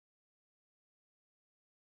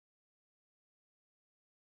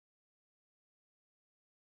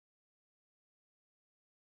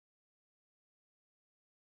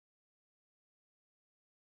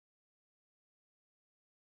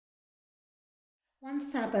One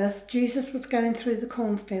Sabbath, Jesus was going through the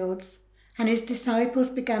cornfields, and his disciples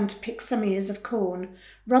began to pick some ears of corn,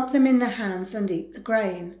 rub them in their hands, and eat the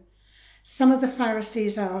grain. Some of the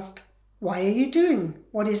Pharisees asked, "Why are you doing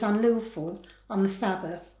what is unlawful on the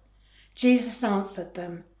Sabbath?" Jesus answered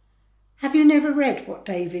them, "Have you never read what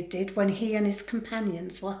David did when he and his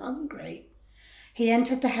companions were hungry? He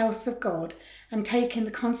entered the house of God, and taking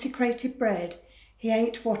the consecrated bread, he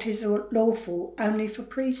ate what is lawful only for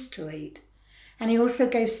priests to eat. And he also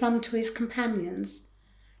gave some to his companions."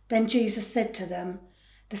 Then Jesus said to them,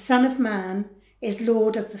 "The Son of Man is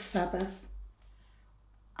Lord of the Sabbath."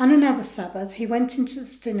 On another Sabbath, he went into the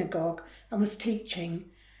synagogue and was teaching,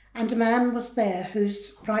 and a man was there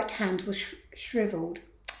whose right hand was shriveled.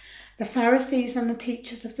 The Pharisees and the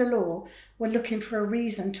teachers of the law were looking for a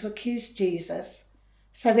reason to accuse Jesus,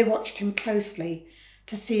 so they watched him closely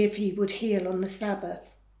to see if he would heal on the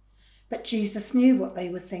Sabbath. But Jesus knew what they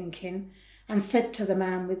were thinking and said to the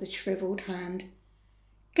man with the shriveled hand,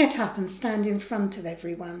 "Get up and stand in front of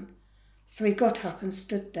everyone." So he got up and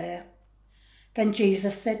stood there. Then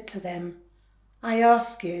Jesus said to them, "I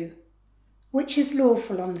ask you, which is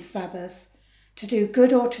lawful on the Sabbath, to do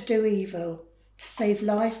good or to do evil, to save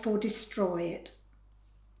life or destroy it?"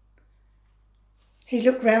 He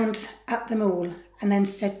looked round at them all and then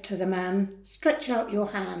said to the man, "Stretch out your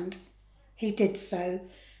hand." He did so,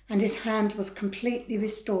 and his hand was completely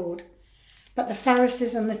restored. But the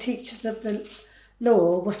Pharisees and the teachers of the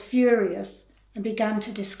law were furious and began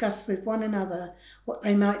to discuss with one another what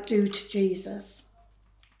they might do to Jesus.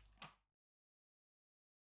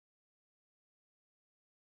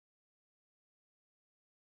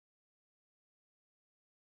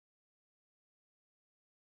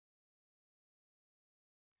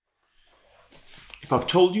 If I've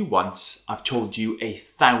told you once, I've told you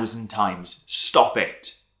 1,000 times. Stop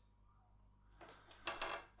it.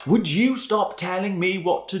 Would you stop telling me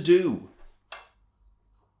what to do?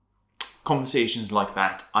 Conversations like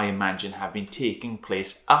that, I imagine, have been taking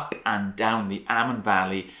place up and down the Ammon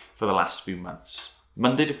Valley for the last few months.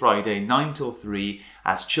 Monday to Friday, 9 till 3,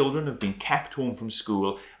 as children have been kept home from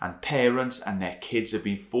school and parents and their kids have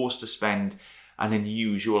been forced to spend an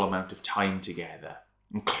unusual amount of time together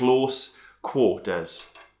in close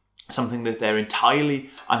quarters, something that they're entirely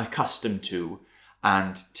unaccustomed to,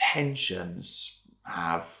 and tensions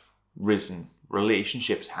have risen.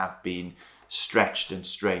 Relationships have been stretched and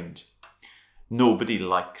strained. Nobody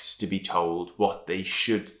likes to be told what they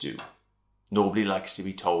should do. Nobody likes to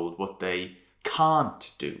be told what they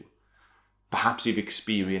can't do. Perhaps you've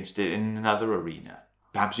experienced it in another arena.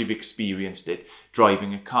 Perhaps you've experienced it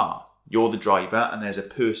driving a car. You're the driver and there's a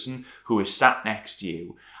person who is sat next to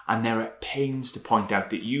you and they're at pains to point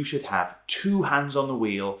out that you should have 2 hands on the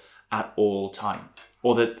wheel at all time,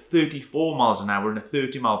 or that 34 miles an hour in a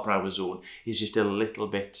 30 mile per hour zone is just a little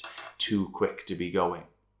bit too quick to be going.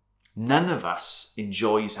 None of us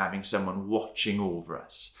enjoys having someone watching over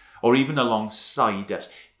us or even alongside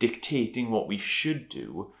us dictating what we should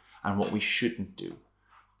do and what we shouldn't do.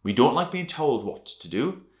 We don't like being told what to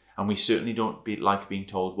do, and we certainly don't like being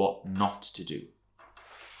told what not to do.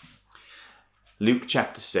 Luke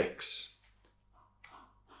chapter 6,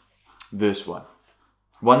 verse 1.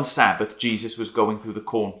 One Sabbath, Jesus was going through the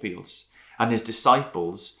cornfields, and his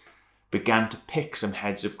disciples began to pick some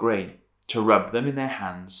heads of grain, to rub them in their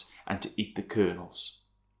hands, and to eat the kernels.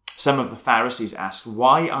 Some of the Pharisees asked,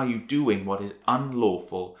 "Why are you doing what is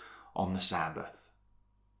unlawful on the Sabbath?"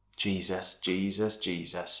 Jesus, Jesus,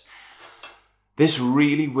 Jesus. This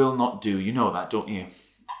really will not do. You know that, don't you?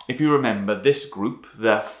 If you remember, this group,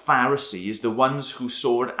 the Pharisees, the ones who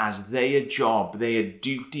saw it as their job, their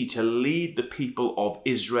duty to lead the people of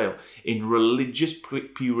Israel in religious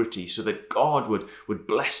purity so that God would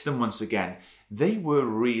bless them once again, they were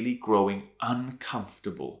really growing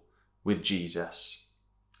uncomfortable with Jesus.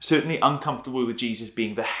 Certainly uncomfortable with Jesus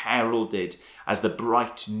being the heralded as the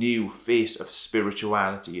bright new face of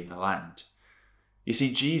spirituality in the land. You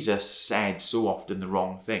see, Jesus said so often the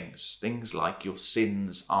wrong things. Things like, "Your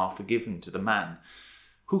sins are forgiven" to the man.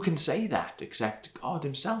 Who can say that except God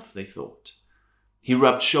himself, they thought. He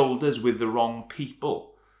rubbed shoulders with the wrong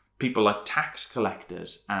people. People like tax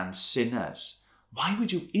collectors and sinners. Why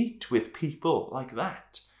would you eat with people like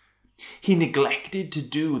that? He neglected to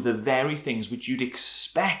do the very things which you'd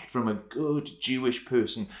expect from a good Jewish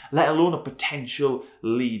person, let alone a potential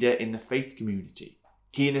leader in the faith community.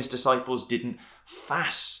 He and his disciples didn't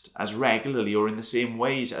fast as regularly or in the same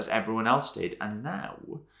ways as everyone else did. And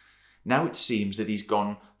now it seems that he's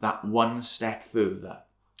gone that one step further.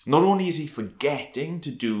 Not only is he forgetting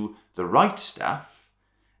to do the right stuff,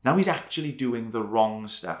 now he's actually doing the wrong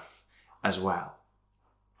stuff as well.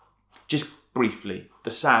 Just briefly,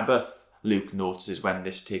 the Sabbath, Luke notes, is when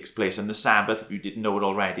this takes place. And the Sabbath, if you didn't know it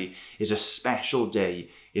already, is a special day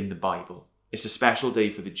in the Bible. It's a special day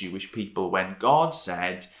for the Jewish people when God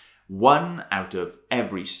said, 1 out of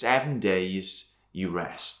every 7 days you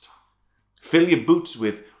rest. Fill your boots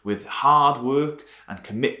with hard work and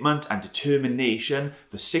commitment and determination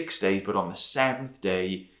for 6 days, but on the 7th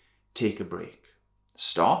day, take a break.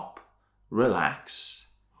 Stop, relax,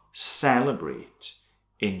 celebrate,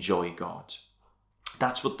 enjoy God.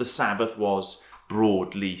 That's what the Sabbath was,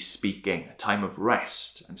 broadly speaking, a time of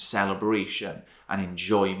rest and celebration and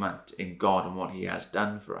enjoyment in God and what he has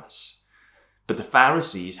done for us. But the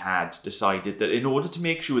Pharisees had decided that in order to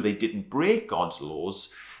make sure they didn't break God's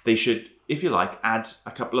laws, they should, if you like, add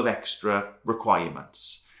a couple of extra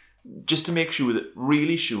requirements. Just to make sure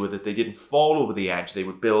that they didn't fall over the edge, they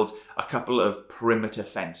would build a couple of perimeter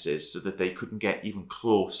fences so that they couldn't get even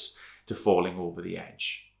close to falling over the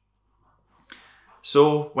edge.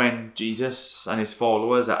 So when Jesus and his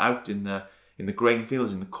followers are out in the grain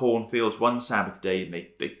fields, in the cornfields, one Sabbath day, and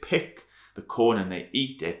they pick the corn and they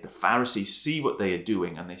eat it, the Pharisees see what they are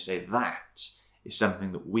doing and they say, that is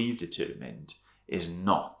something that we've determined is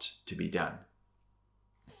not to be done.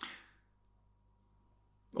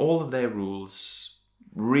 All of their rules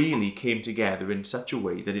really came together in such a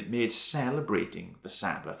way that it made celebrating the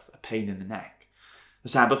Sabbath a pain in the neck. The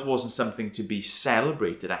Sabbath wasn't something to be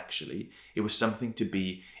celebrated, actually. It was something to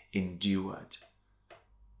be endured.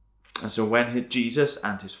 And so when Jesus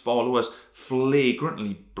and his followers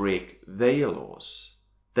flagrantly break their laws,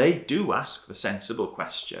 they do ask the sensible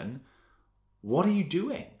question, what are you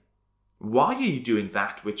doing? Why are you doing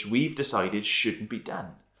that which we've decided shouldn't be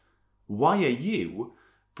done? Why are you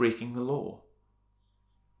breaking the law?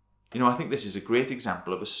 You know, I think this is a great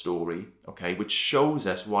example of a story, okay, which shows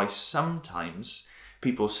us why sometimes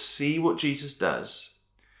people see what Jesus does,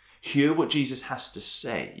 hear what Jesus has to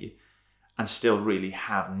say, and still really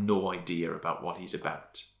have no idea about what he's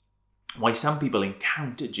about. Why some people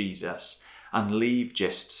encounter Jesus and leave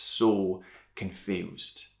just so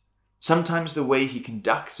confused. Sometimes the way he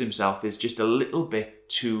conducts himself is just a little bit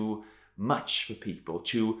too much for people,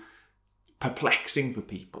 too perplexing for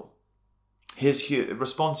people. His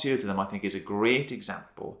response here to them, I think, is a great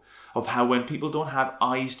example of how when people don't have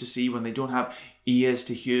eyes to see, when they don't have ears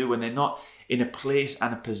to hear, when they're not in a place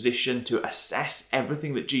and a position to assess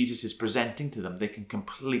everything that Jesus is presenting to them, they can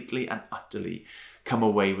completely and utterly come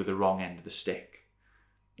away with the wrong end of the stick.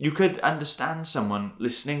 You could understand someone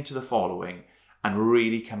listening to the following and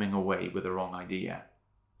really coming away with the wrong idea.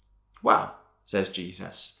 Well, says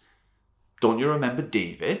Jesus, don't you remember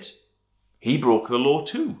David? He broke the law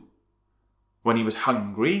too. When he was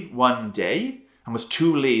hungry one day and was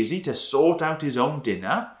too lazy to sort out his own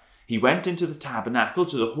dinner, he went into the tabernacle,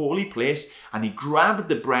 to the holy place, and he grabbed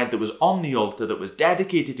the bread that was on the altar that was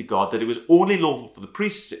dedicated to God, that it was only lawful for the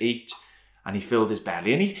priests to eat, and he filled his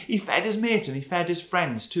belly. And he fed his mates and he fed his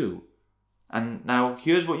friends too. And now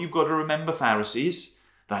here's what you've got to remember, Pharisees,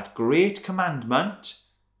 that great commandment,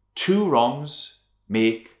 2 wrongs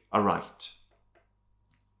make a right.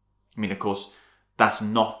 I mean, of course, that's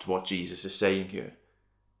not what Jesus is saying here.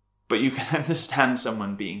 But you can understand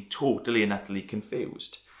someone being totally and utterly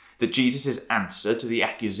confused. That Jesus' answer to the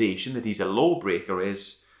accusation that he's a lawbreaker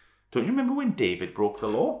is, don't you remember when David broke the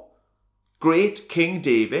law? Great King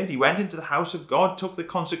David, he went into the house of God, took the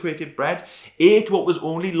consecrated bread, ate what was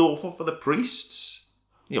only lawful for the priests.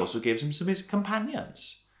 He also gave some of his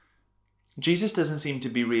companions. Jesus doesn't seem to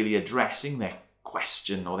be really addressing their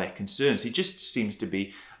question or their concerns. He just seems to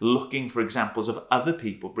be looking for examples of other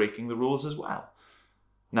people breaking the rules as well.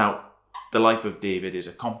 Now, the life of David is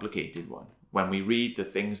a complicated one. When we read the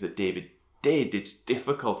things that David did, it's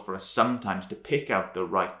difficult for us sometimes to pick out the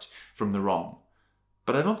right from the wrong.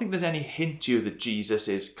 But I don't think there's any hint here that Jesus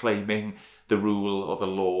is claiming the rule or the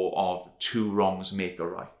law of 2 wrongs make a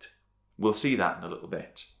right. We'll see that in a little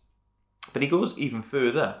bit. But he goes even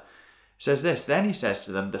further. He says this, then he says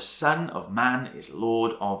to them, the Son of Man is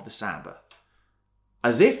Lord of the Sabbath.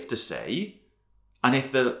 As if to say, and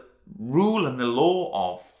if the rule and the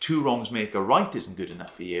law of 2 wrongs make a right isn't good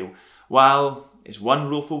enough for you, well, it's one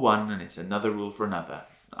rule for one and it's another rule for another.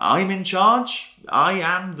 I'm in charge. I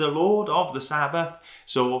am the Lord of the Sabbath,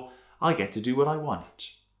 so I get to do what I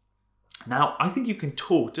want. Now, I think you can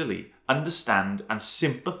totally understand and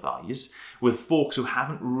sympathise with folks who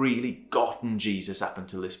haven't really gotten Jesus up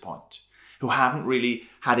until this point, who haven't really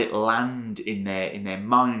had it land in their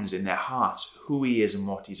minds, in their hearts, who he is and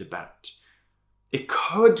what he's about. It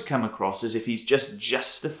could come across as if he's just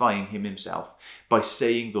justifying himself by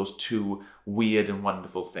saying those two weird and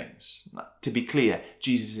wonderful things. To be clear,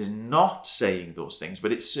 Jesus is not saying those things,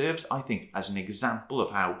 but it serves, I think, as an example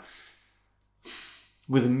of how,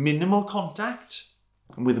 with minimal contact,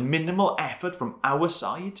 with minimal effort from our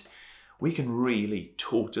side, we can really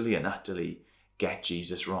totally and utterly get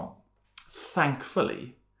Jesus wrong.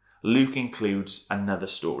 Thankfully, Luke includes another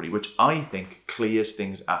story, which I think clears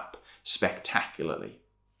things up spectacularly.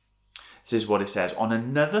 This is what it says. On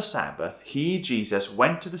another Sabbath, he, Jesus,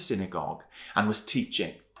 went to the synagogue and was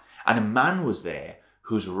teaching, and a man was there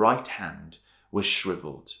whose right hand was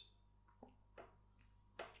shriveled.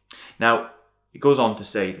 Now, it goes on to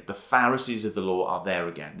say that the Pharisees of the law are there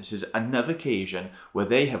again. This is another occasion where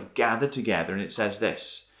they have gathered together, and it says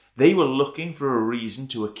this: they were looking for a reason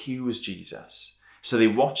to accuse Jesus, so they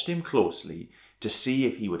watched him closely to see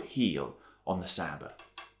if he would heal on the Sabbath.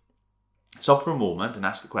 Stop for a moment and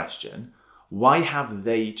ask the question, why have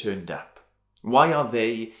they turned up? Why are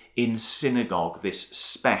they in synagogue this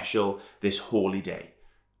special, this holy day?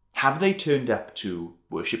 Have they turned up to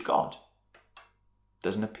worship God?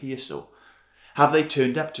 Doesn't appear so. Have they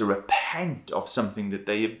turned up to repent of something that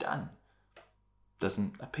they have done?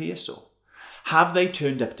 Doesn't appear so. Have they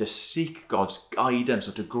turned up to seek God's guidance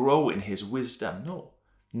or to grow in his wisdom? No.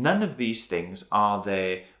 None of these things are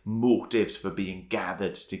their motives for being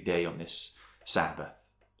gathered today on this Sabbath.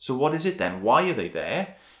 So what is it then? Why are they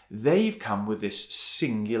there? They've come with this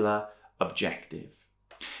singular objective: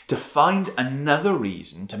 to find another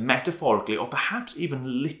reason to metaphorically, or perhaps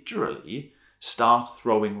even literally, start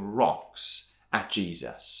throwing rocks at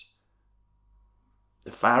Jesus.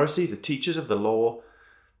 The Pharisees, the teachers of the law,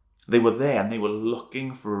 they were there and they were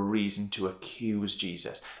looking for a reason to accuse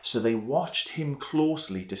Jesus. So they watched him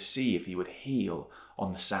closely to see if he would heal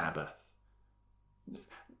on the Sabbath.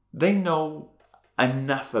 They know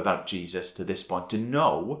enough about Jesus to this point to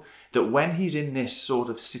know that when he's in this sort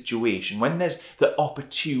of situation, when there's the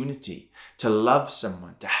opportunity to love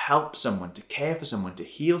someone, to help someone, to care for someone, to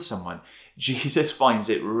heal someone, Jesus finds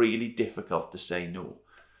it really difficult to say no.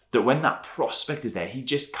 That when that prospect is there, he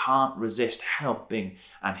just can't resist helping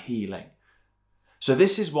and healing. So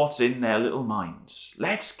this is what's in their little minds.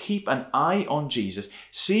 Let's keep an eye on Jesus,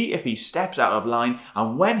 see if he steps out of line,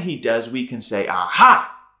 and when he does, we can say,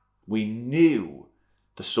 aha, we knew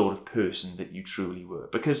the sort of person that you truly were.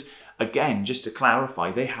 Because, again, just to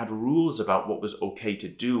clarify, they had rules about what was okay to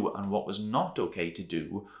do and what was not okay to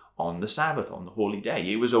do on the Sabbath, on the holy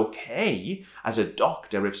day. It was okay as a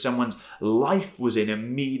doctor if someone's life was in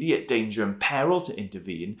immediate danger and peril to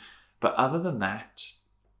intervene, but other than that,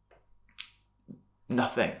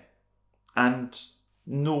 nothing. And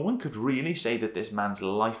no one could really say that this man's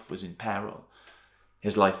life was in peril.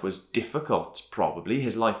 His life was difficult, probably.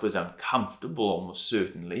 His life was uncomfortable, almost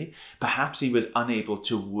certainly. Perhaps he was unable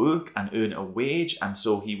to work and earn a wage, and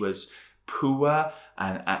so he was poor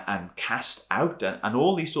and cast out and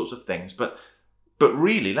all these sorts of things. But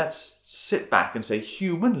really, let's sit back and say,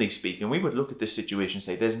 humanly speaking, we would look at this situation and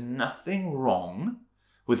say, there's nothing wrong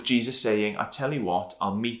with Jesus saying, I tell you what,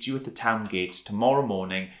 I'll meet you at the town gates tomorrow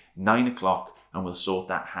morning, 9 o'clock, and we'll sort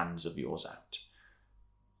that hands of yours out.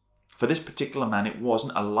 For this particular man, it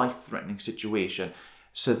wasn't a life-threatening situation.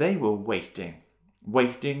 So they were waiting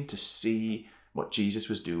to see what Jesus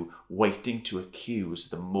was doing, waiting to accuse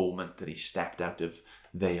the moment that he stepped out of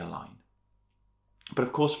their line. But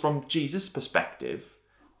of course, from Jesus' perspective,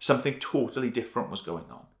 something totally different was going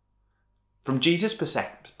on. From Jesus'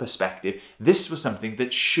 perspective, this was something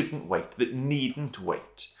that shouldn't wait, that needn't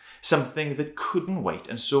wait, something that couldn't wait.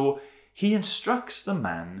 And so he instructs the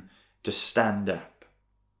man to stand up.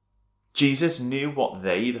 Jesus knew what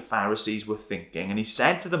they, the Pharisees, were thinking, and he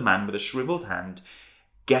said to the man with a shriveled hand,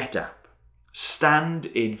 get up, stand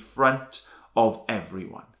in front of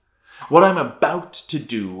everyone. What I'm about to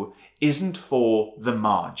do isn't for the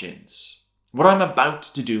margins. What I'm about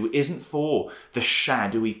to do isn't for the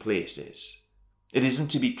shadowy places. It isn't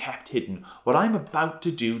to be kept hidden. What I'm about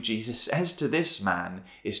to do, Jesus says to this man,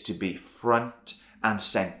 is to be front and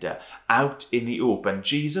center, out in the open.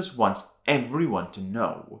 Jesus wants everyone to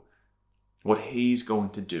know what he's going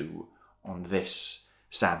to do on this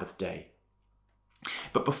Sabbath day.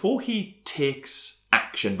 But before he takes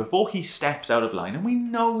action, before he steps out of line, and we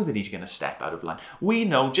know that he's going to step out of line, we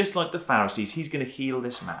know, just like the Pharisees, he's going to heal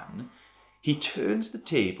this man, he turns the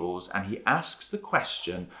tables and he asks the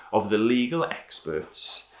question of the legal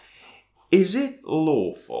experts, is it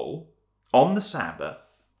lawful on the Sabbath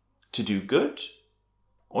to do good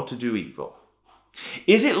or to do evil?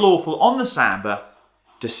 Is it lawful on the Sabbath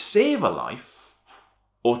to save a life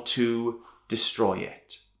or to destroy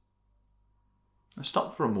it?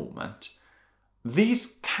 stop for a moment.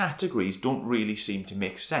 These categories don't really seem to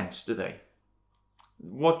make sense, do they?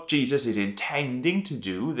 What Jesus is intending to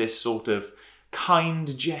do, this sort of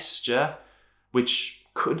kind gesture, which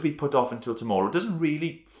could be put off until tomorrow, doesn't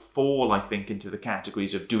really fall, I think, into the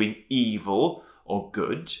categories of doing evil or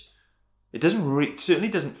good. It certainly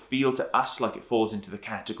doesn't feel to us like it falls into the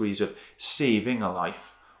categories of saving a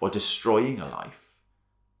life or destroying a life.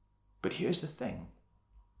 But here's the thing.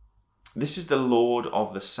 This is the Lord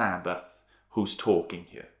of the Sabbath who's talking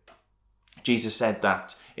here. Jesus said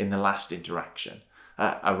that in the last interaction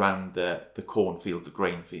around the cornfield, the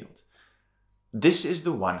grain field. This is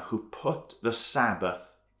the one who put the Sabbath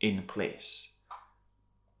in place.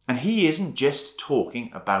 And he isn't just talking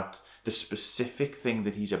about the specific thing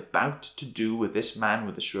that he's about to do with this man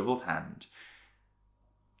with the shriveled hand.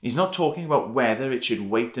 He's not talking about whether it should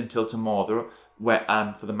wait until tomorrow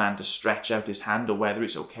for the man to stretch out his hand, or whether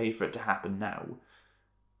it's okay for it to happen now.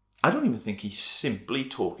 I don't even think he's simply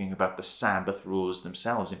talking about the Sabbath rules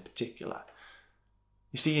themselves in particular.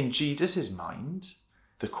 You see, in Jesus' mind,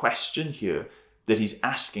 the question here that he's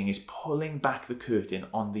asking is pulling back the curtain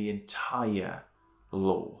on the entire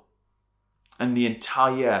law and the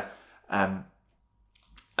entire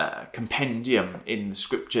compendium in the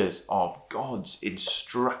scriptures of God's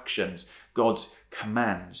instructions, God's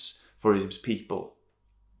commands for his people.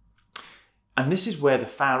 And this is where the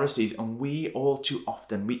Pharisees, and we all too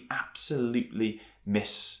often, we absolutely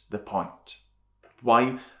miss the point.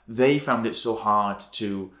 Why they found it so hard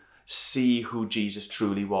to see who Jesus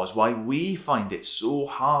truly was. Why we find it so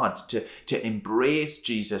hard to embrace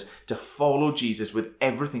Jesus, to follow Jesus with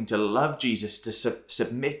everything, to love Jesus, to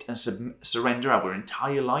submit and surrender our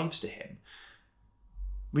entire lives to him.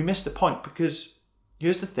 We miss the point because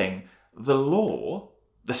here's the thing. The law,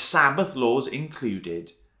 the Sabbath laws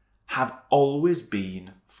included, have always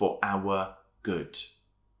been for our good.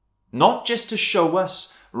 Not just to show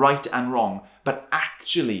us right and wrong, but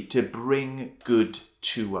actually to bring good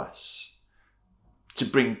to us. To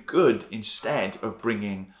bring good instead of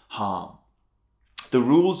bringing harm. The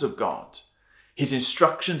rules of God, his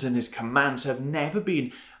instructions and his commands have never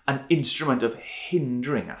been an instrument of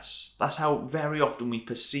hindering us. That's how very often we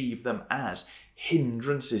perceive them, as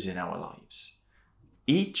hindrances in our lives.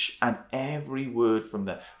 Each and every word from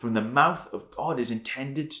the mouth of God is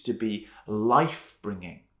intended to be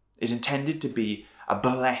life-bringing, is intended to be a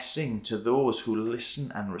blessing to those who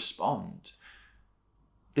listen and respond.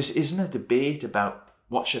 This isn't a debate about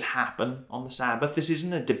what should happen on the Sabbath. This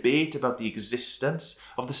isn't a debate about the existence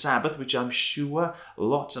of the Sabbath, which I'm sure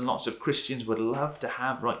lots and lots of Christians would love to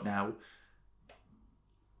have right now.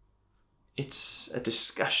 It's a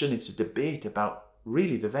discussion, it's a debate about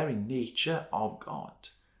really the very nature of God,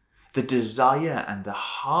 the desire and the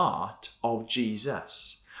heart of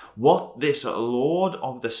Jesus. What this Lord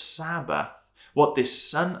of the Sabbath, what this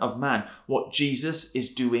Son of Man, what Jesus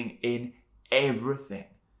is doing in everything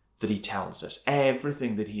that he tells us,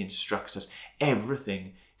 everything that he instructs us,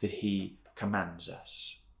 everything that he commands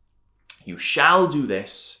us. You shall do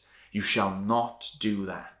this, you shall not do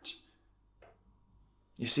that.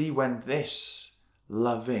 You see, when this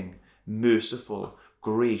loving, merciful,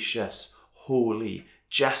 gracious, holy,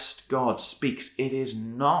 just God speaks, it is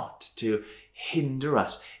not to hinder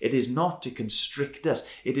us. It is not to constrict us.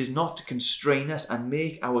 It is not to constrain us and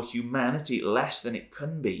make our humanity less than it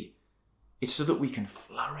can be. It's so that we can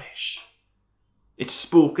flourish. It's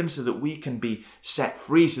spoken so that we can be set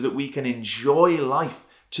free, so that we can enjoy life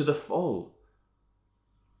to the full.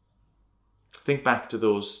 Think back to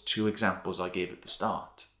those two examples I gave at the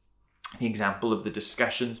start. The example of the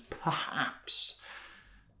discussions, perhaps,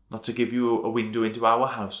 not to give you a window into our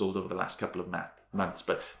household over the last couple of months,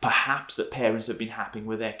 but perhaps that parents have been having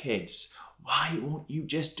with their kids. Why won't you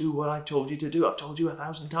just do what I told you to do? I've told you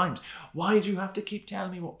 1,000 times. Why do you have to keep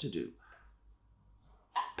telling me what to do?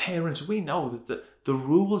 Parents, we know that the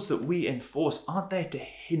rules that we enforce aren't there to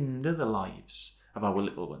hinder the lives of our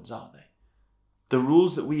little ones, are they? The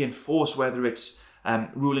rules that we enforce, whether it's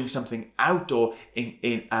ruling something out or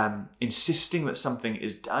insisting that something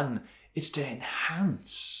is done, it's to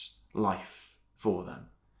enhance life for them.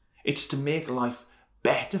 It's to make life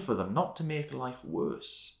better for them, not to make life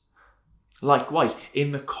worse. Likewise,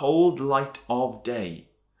 in the cold light of day,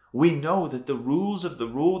 we know that the rules of the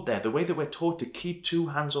road there, the way that we're taught to keep two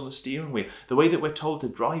hands on the steering wheel, the way that we're told to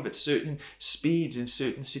drive at certain speeds in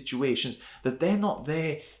certain situations, that they're not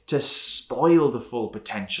there to spoil the full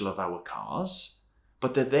potential of our cars,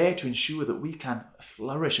 but they're there to ensure that we can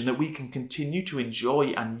flourish and that we can continue to enjoy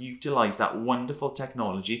and utilize that wonderful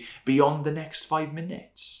technology beyond the next 5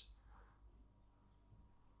 minutes.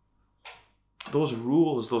 those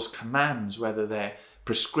rules, those commands, whether they're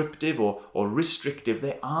prescriptive or restrictive,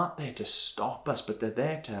 they aren't there to stop us, but they're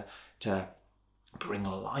there to bring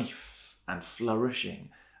life and flourishing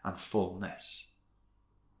and fullness.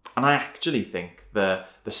 And I actually think the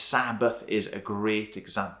Sabbath is a great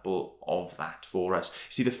example of that for us.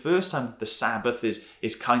 See, the first time the Sabbath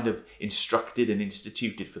is kind of instructed and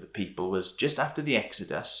instituted for the people was just after the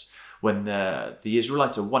Exodus, when the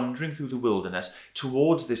Israelites are wandering through the wilderness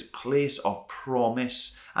towards this place of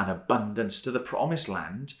promise and abundance to the promised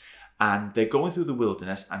land. And they're going through the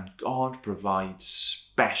wilderness, and God provides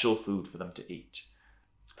special food for them to eat.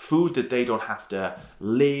 Food that they don't have to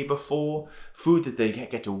labor for, food that they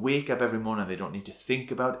get to wake up every morning and they don't need to think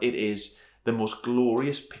about. It is the most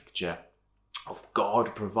glorious picture of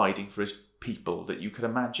God providing for his people that you could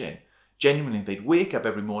imagine. Genuinely, they'd wake up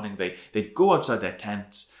every morning, they'd go outside their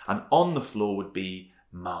tents, and on the floor would be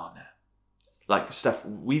manna. Like stuff,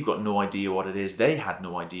 we've got no idea what it is. They had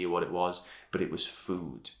no idea what it was, but it was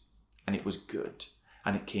food, and it was good,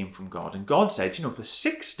 and it came from God. And God said, for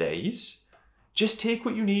 6 days, just take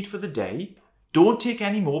what you need for the day. Don't take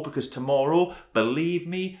any more, because tomorrow, believe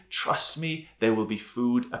me, trust me, there will be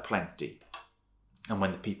food aplenty. And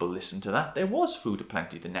when the people listened to that, there was food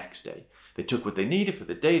aplenty the next day. They took what they needed for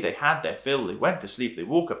the day, they had their fill, they went to sleep, they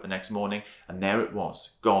woke up the next morning, and there it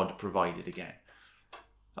was. God provided again.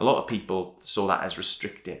 A lot of people saw that as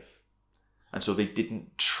restrictive, and so they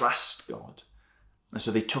didn't trust God. And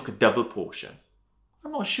so they took a double portion.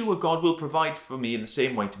 I'm not sure God will provide for me in the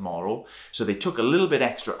same way tomorrow. So they took a little bit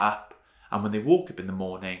extra up, and when they woke up in the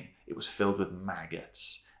morning, it was filled with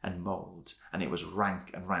maggots and mold, and it was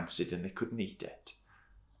rank and rancid, and they couldn't eat it.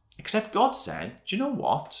 Except God said, do you know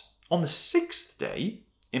what? On the 6th day,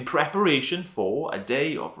 in preparation for a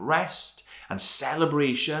day of rest and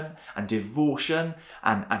celebration and devotion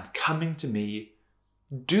and coming to me,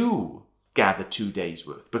 do gather 2 days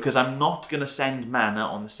worth, because I'm not going to send manna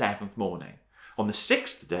on the 7th morning. On the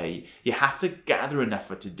 6th day, you have to gather enough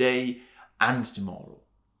for today and tomorrow.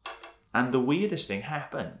 And the weirdest thing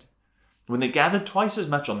happened. When they gathered twice as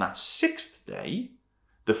much on that 6th day,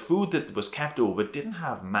 the food that was kept over didn't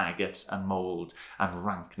have maggots and mold and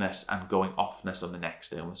rankness and going offness on the next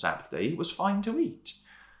day, on the Sabbath day. It was fine to eat.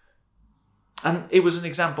 And it was an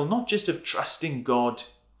example not just of trusting God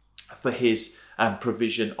for his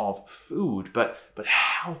provision of food, but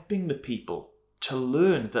helping the people to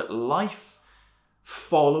learn that life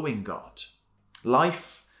following God,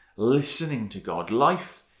 life listening to God,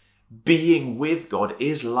 life being with God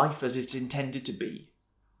is life as it's intended to be.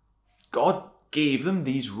 God gave them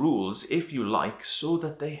these rules, if you like, so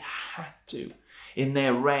that they had to, in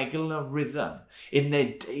their regular rhythm, in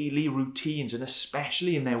their daily routines, and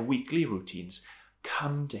especially in their weekly routines,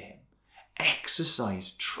 come to him,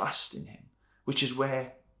 exercise trust in him, which is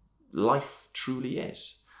where life truly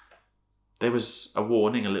is. There was a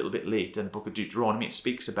warning a little bit later in the book of Deuteronomy. It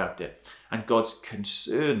speaks about it. And God's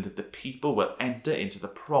concerned that the people will enter into the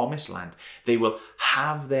promised land. They will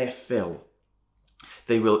have their fill.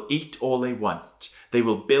 They will eat all they want. They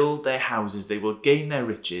will build their houses. They will gain their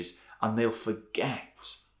riches. And they'll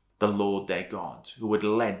forget the Lord their God, who had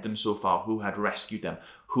led them so far, who had rescued them,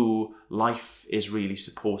 who life is really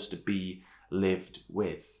supposed to be lived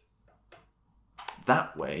with.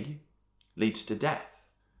 That way leads to death.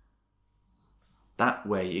 That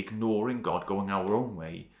way, ignoring God, going our own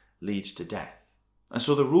way, leads to death. And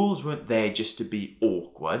so the rules weren't there just to be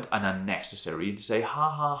awkward and unnecessary, to say,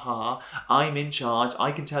 ha, ha, ha, I'm in charge,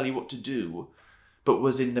 I can tell you what to do, but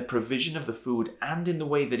was in the provision of the food and in the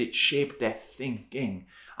way that it shaped their thinking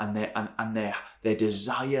and their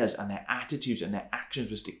desires and their attitudes and their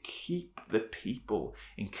actions, was to keep the people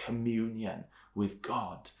in communion with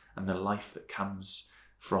God and the life that comes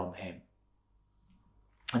from him.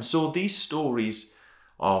 And so these stories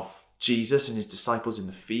of Jesus and his disciples in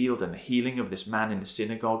the field and the healing of this man in the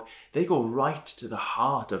synagogue, they go right to the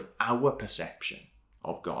heart of our perception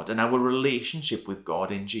of God and our relationship with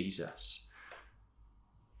God in Jesus.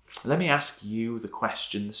 Let me ask you the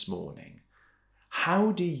question this morning.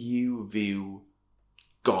 How do you view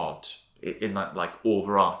God in that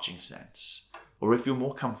overarching sense? Or if you're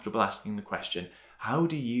more comfortable asking the question, how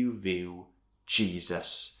do you view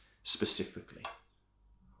Jesus specifically?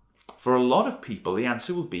 For a lot of people, the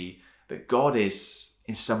answer will be that God is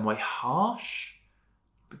in some way harsh,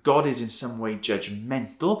 that God is in some way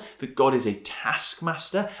judgmental, that God is a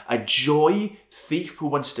taskmaster, a joy thief who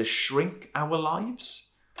wants to shrink our lives.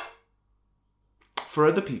 For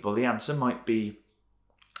other people, the answer might be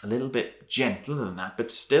a little bit gentler than that, but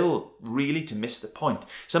still really to miss the point.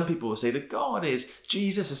 Some people will say that God is,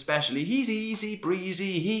 Jesus especially, he's easy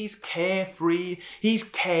breezy, he's carefree, he's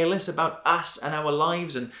careless about us and our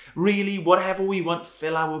lives, and really whatever we want,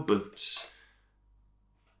 fill our boots.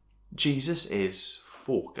 Jesus is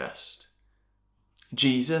focused.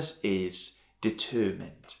 Jesus is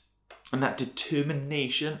determined. And that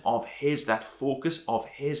determination of his, that focus of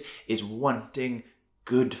his, is wanting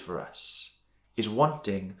good for us, is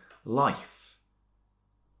wanting life.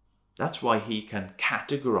 That's why he can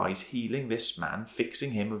categorize healing this man,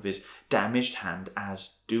 fixing him of his damaged hand,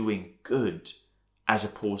 as doing good as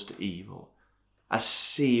opposed to evil, as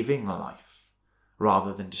saving life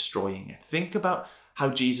rather than destroying it. Think about how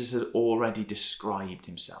Jesus has already described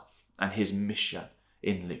himself and his mission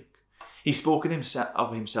in Luke. He's spoken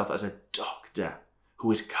of himself as a doctor who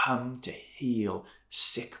has come to heal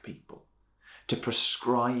sick people, to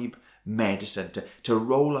prescribe medicine, to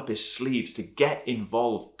roll up his sleeves, to get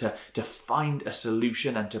involved, to find a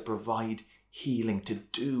solution and to provide healing, to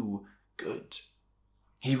do good.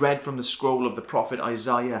 He read from the scroll of the prophet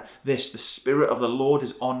Isaiah this: the Spirit of the Lord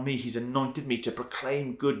is on me. He's anointed me to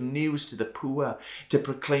proclaim good news to the poor, to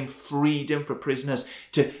proclaim freedom for prisoners,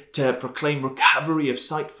 to proclaim recovery of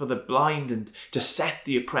sight for the blind, and to set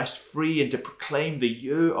the oppressed free, and to proclaim the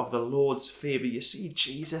year of the Lord's favour. You see,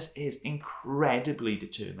 Jesus is incredibly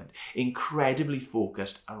determined, incredibly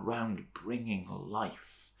focused around bringing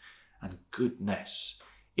life and goodness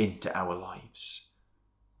into our lives.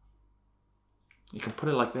 You can put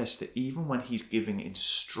it like this, that even when he's giving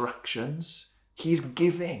instructions, he's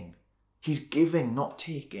giving, not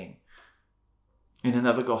taking. In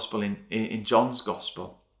another gospel, in John's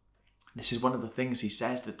gospel, this is one of the things he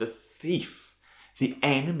says, that the thief, the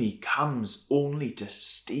enemy, comes only to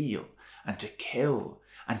steal and to kill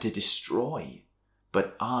and to destroy.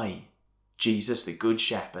 But I, Jesus, the good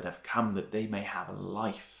shepherd, have come that they may have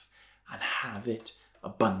life and have it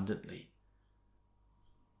abundantly.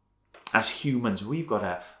 As humans, we've got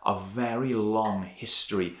a very long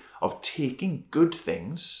history of taking good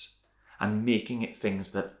things and making it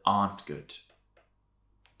things that aren't good.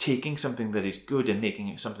 Taking something that is good and making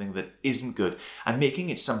it something that isn't good, and making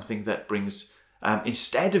it something that brings,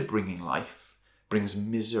 instead of bringing life, brings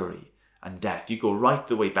misery and death. You go right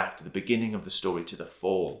the way back to the beginning of the story, to the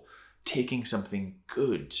fall. Taking something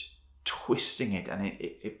good, twisting it, and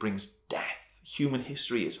it brings death. Human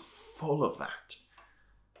history is full of that.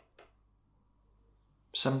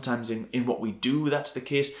 Sometimes in what we do, that's the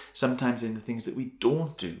case. Sometimes in the things that we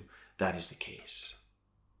don't do, that is the case.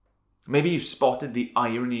 Maybe you've spotted the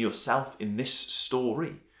irony yourself in this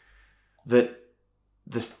story, that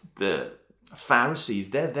the Pharisees,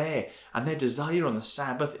 they're there, and their desire on the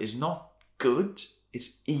Sabbath is not good,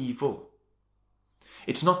 it's evil.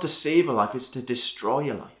 It's not to save a life, it's to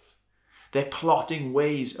destroy a life. They're plotting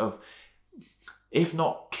ways of, if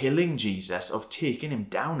not killing Jesus, of taking him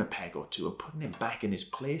down a peg or two and putting him back in his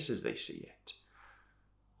place as they see it.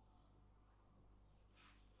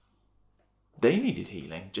 They needed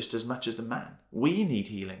healing just as much as the man. We need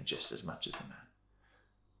healing just as much as the man.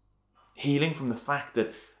 Healing from the fact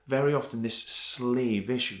that very often this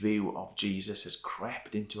slavish view of Jesus has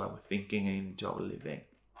crept into our thinking and into our living.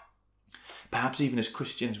 Perhaps even as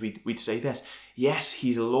Christians we'd say this: yes,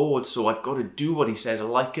 he's Lord, so I've got to do what he says,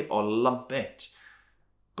 like it or lump it.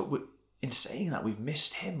 But in saying that, we've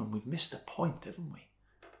missed him and we've missed the point, haven't we?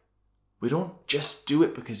 We don't just do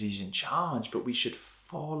it because he's in charge, but we should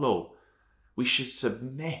follow. We should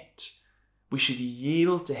submit. We should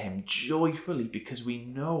yield to him joyfully because we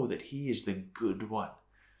know that he is the good one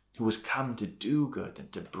who has come to do good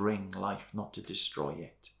and to bring life, not to destroy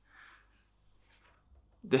it.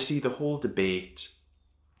 See, the whole debate,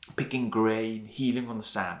 picking grain, healing on the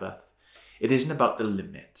Sabbath, it isn't about the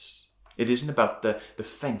limits. It isn't about the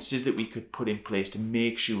fences that we could put in place to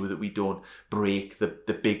make sure that we don't break the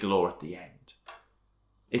big law at the end.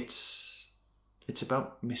 It's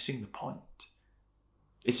about missing the point.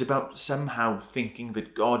 It's about somehow thinking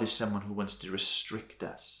that God is someone who wants to restrict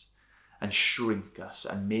us and shrink us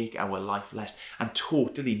and make our life less, and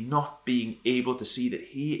totally not being able to see that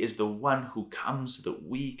he is the one who comes so that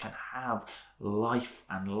we can have life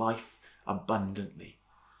and life abundantly.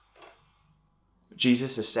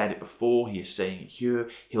 Jesus has said it before, he is saying it here,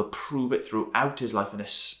 he'll prove it throughout his life, and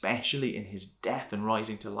especially in his death and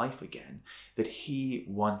rising to life again, that he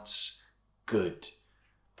wants good.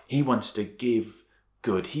 He wants to give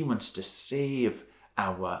good. He wants to save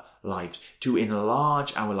our lives, to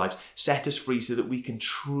enlarge our lives, set us free so that we can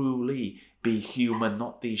truly be human,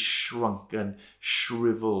 not these shrunken,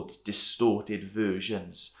 shriveled, distorted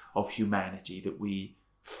versions of humanity that we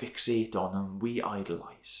fixate on and we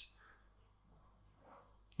idolize.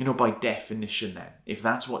 You know, by definition then, if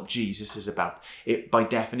that's what Jesus is about, by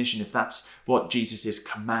definition, if that's what Jesus'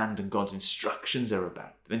 command and God's instructions are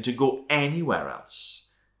about, then to go anywhere else,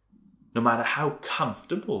 no matter how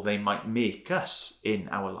comfortable they might make us in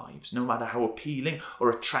our lives, no matter how appealing or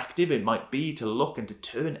attractive it might be to look and to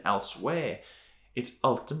turn elsewhere, it's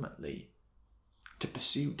ultimately to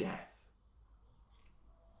pursue death.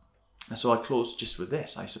 And so I close just with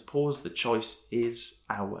this. I suppose the choice is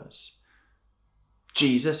ours.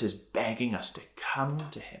 Jesus is begging us to come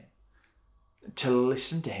to him, to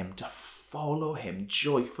listen to him, to follow him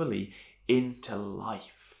joyfully into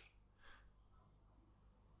life.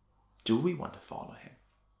 Do we want to follow him?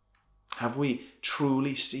 Have we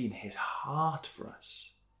truly seen his heart for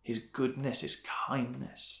us, his goodness, his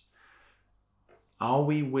kindness? Are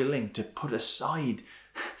we willing to put aside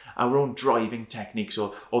our own driving techniques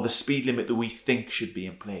or the speed limit that we think should be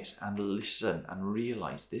in place and listen and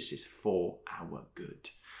realize this is for our good?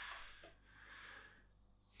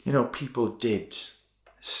 You know, people did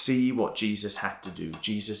see what Jesus had to do.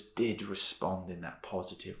 Jesus did respond in that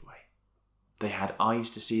positive way. They had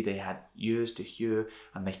eyes to see, they had ears to hear,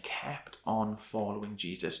 and they kept on following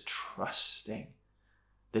Jesus, trusting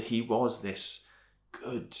that he was this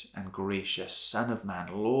good and gracious Son of Man,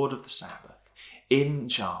 Lord of the Sabbath, in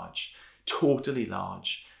charge, totally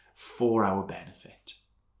large, for our benefit.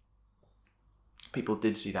 People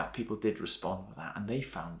did see that. People did respond to that, and they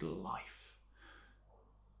found life.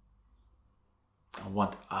 I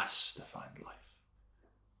want us to find life.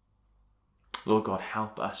 Lord God,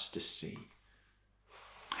 help us to see.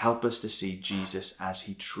 Help us to see Jesus as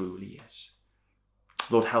he truly is.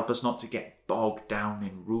 Lord, help us not to get bogged down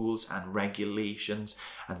in rules and regulations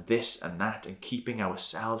and this and that and keeping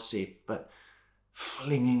ourselves safe, but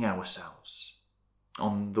flinging ourselves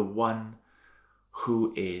on the one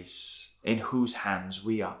who is, in whose hands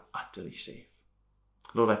we are utterly safe.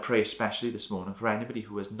 Lord, I pray especially this morning for anybody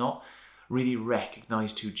who has not really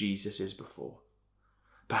recognized who Jesus is before.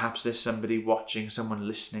 Perhaps there's somebody watching, someone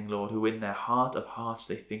listening, Lord, who in their heart of hearts,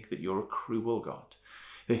 they think that you're a cruel God.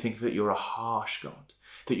 They think that you're a harsh God,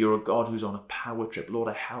 that you're a God who's on a power trip. Lord,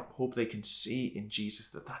 I hope they can see in Jesus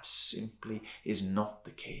that that simply is not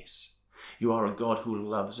the case. You are a God who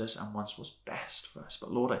loves us and wants what's best for us.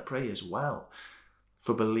 But Lord, I pray as well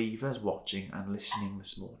for believers watching and listening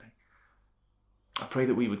this morning. I pray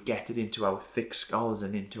that we would get it into our thick skulls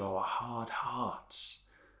and into our hard hearts,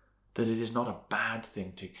 that it is not a bad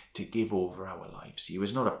thing to give over our lives to you.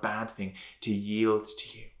 It's not a bad thing to yield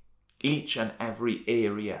to you, each and every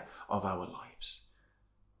area of our lives.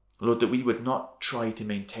 Lord, that we would not try to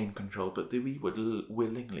maintain control, but that we would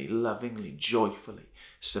willingly, lovingly, joyfully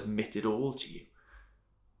submit it all to you,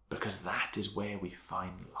 because that is where we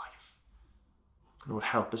find life. Lord,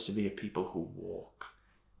 help us to be a people who walk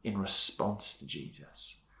in response to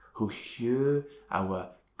Jesus, who hear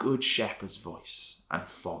our good shepherd's voice and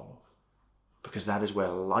follow, because that is where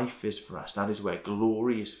life is for us. That is where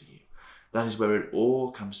glory is for you. That is where it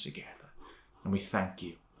all comes together. And we thank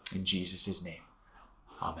you in Jesus' name.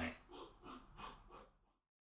 Amen.